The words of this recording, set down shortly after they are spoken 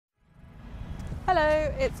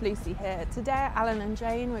Hello, it's Lucy here. Today at Alan and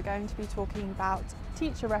Jane we're going to be talking about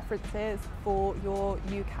teacher references for your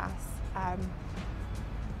UCAS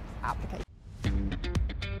application.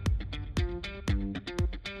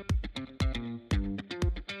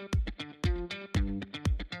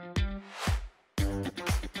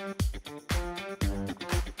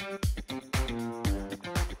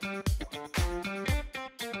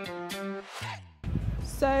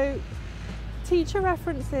 So, teacher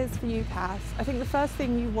references for UCAS, I think the first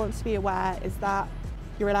thing you want to be aware is that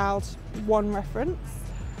you're allowed one reference,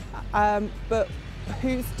 but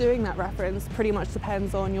who's doing that reference pretty much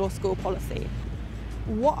depends on your school policy.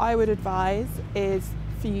 What I would advise is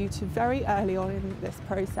for you to very early on in this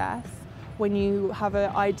process, when you have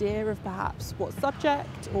an idea of perhaps what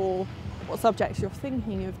subject or what subjects you're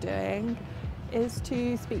thinking of doing, is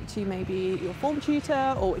to speak to maybe your form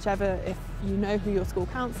tutor or whichever, if you know who your school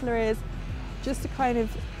counsellor is, just to kind of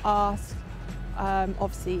ask,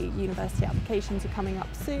 obviously university applications are coming up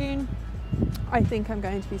soon, I think I'm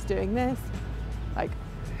going to be doing this, like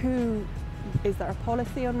is there a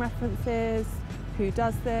policy on references, who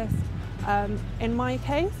does this? In my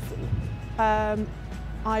case,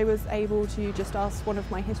 I was able to just ask one of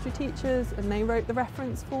my history teachers and they wrote the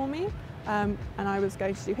reference for me, and I was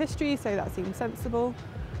going to do history, so that seemed sensible.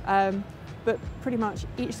 But pretty much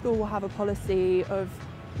each school will have a policy of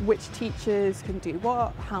which teachers can do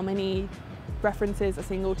what, how many references a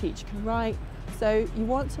single teacher can write. So you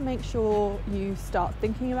want to make sure you start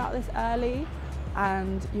thinking about this early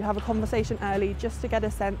and you have a conversation early just to get a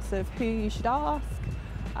sense of who you should ask,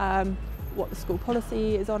 what the school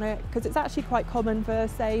policy is on it, because it's actually quite common for,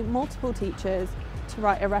 say, multiple teachers to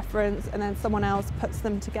write a reference and then someone else puts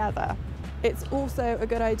them together. It's also a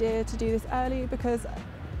good idea to do this early because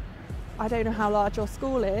I don't know how large your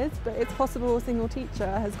school is, but it's possible a single teacher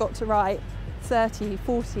has got to write 30,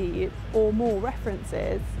 40 or more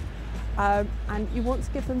references, and you want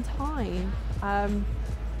to give them time.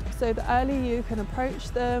 So the earlier you can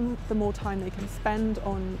approach them, the more time they can spend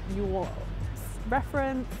on your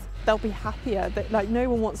reference. They'll be happier. Like, no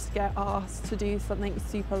one wants to get asked to do something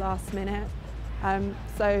super last minute.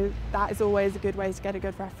 So that is always a good way to get a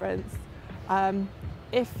good reference.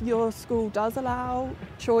 If your school does allow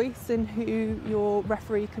choice in who your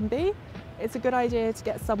referee can be, it's a good idea to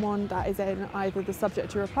get someone that is in either the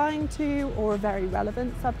subject you're applying to or a very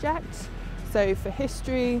relevant subject. So for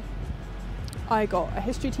history, I got a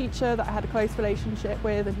history teacher that I had a close relationship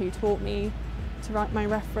with and who taught me to write my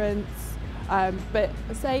reference. But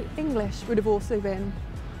say English would have also been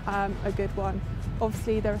a good one.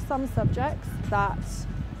 Obviously there are some subjects that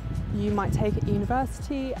you might take at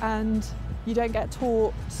university and you don't get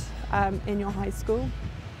taught in your high school.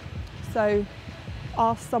 So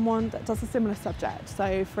ask someone that does a similar subject.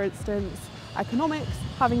 So for instance, economics,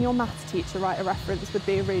 having your maths teacher write a reference would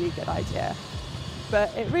be a really good idea.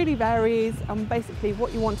 But it really varies, and basically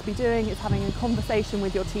what you want to be doing is having a conversation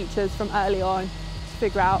with your teachers from early on to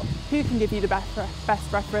figure out who can give you the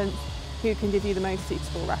best reference, who can give you the most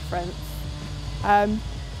suitable reference.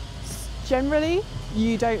 Generally,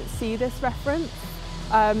 you don't see this reference.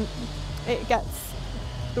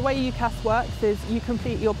 The way UCAS works is you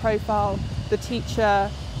complete your profile, the teacher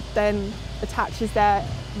then attaches their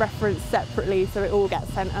reference separately so it all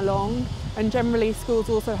gets sent along. And generally schools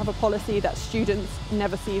also have a policy that students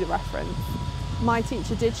never see the reference. My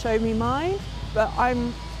teacher did show me mine, but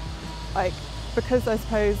because I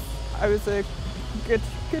suppose I was a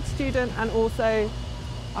good student, and also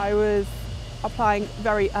I was applying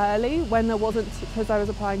very early when there wasn't, because I was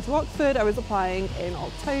applying to Oxford, I was applying in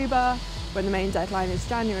October when the main deadline is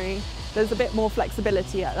January. There's a bit more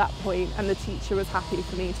flexibility at that point, and the teacher was happy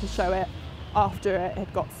for me to show it after it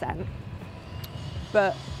had got sent.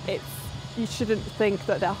 But you shouldn't think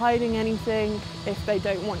that they're hiding anything if they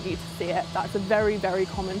don't want you to see it. That's a very, very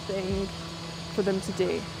common thing for them to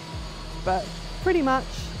do. But pretty much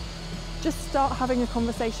just start having a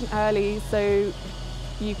conversation early so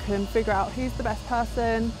you can figure out who's the best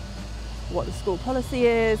person, what the school policy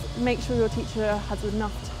is, make sure your teacher has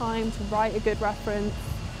enough time to write a good reference,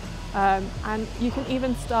 and you can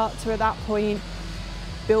even start to, at that point,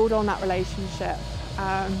 build on that relationship.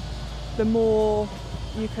 The more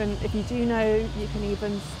you can, if you do know, you can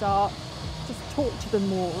even start, just talk to them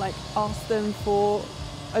more, like ask them for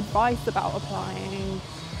advice about applying,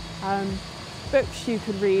 books you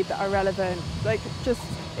could read that are relevant,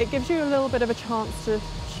 it gives you a little bit of a chance to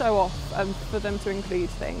show off and for them to include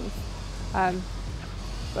things.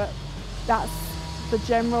 But that's the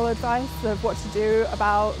general advice of what to do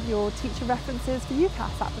about your teacher references for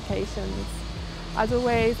UCAS applications. As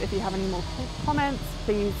always, if you have any more comments,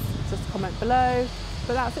 please just comment below.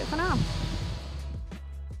 But that's it for now.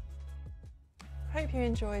 Hope you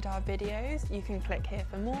enjoyed our videos. You can click here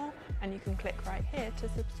for more, and you can click right here to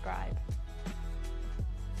subscribe.